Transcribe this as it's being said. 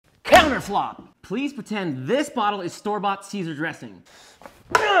counterflop. Please pretend this bottle is store-bought Caesar dressing.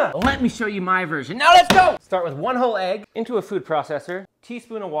 Let me show you my version. Now let's go! Start with 1 whole egg into a food processor,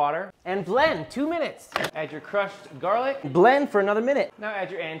 teaspoon of water, and blend 2 minutes. Add your crushed garlic, blend for another minute. Now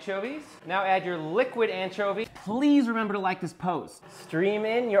add your anchovies. Now add your liquid anchovy. Please remember to like this post. Stream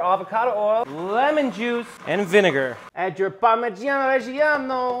in your avocado oil, lemon juice, and vinegar. Add your Parmesan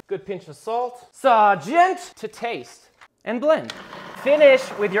Reggiano, good pinch of salt, Sergeant to taste, and blend. Finish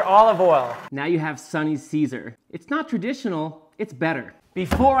with your olive oil. Now you have Sonny's Caesar. It's not traditional, it's better.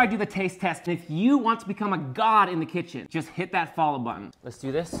 Before I do the taste test, if you want to become a god in the kitchen, just hit that follow button. Let's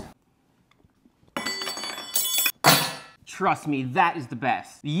do this. Trust me, that is the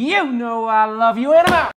best. You know I love you, and I'm out.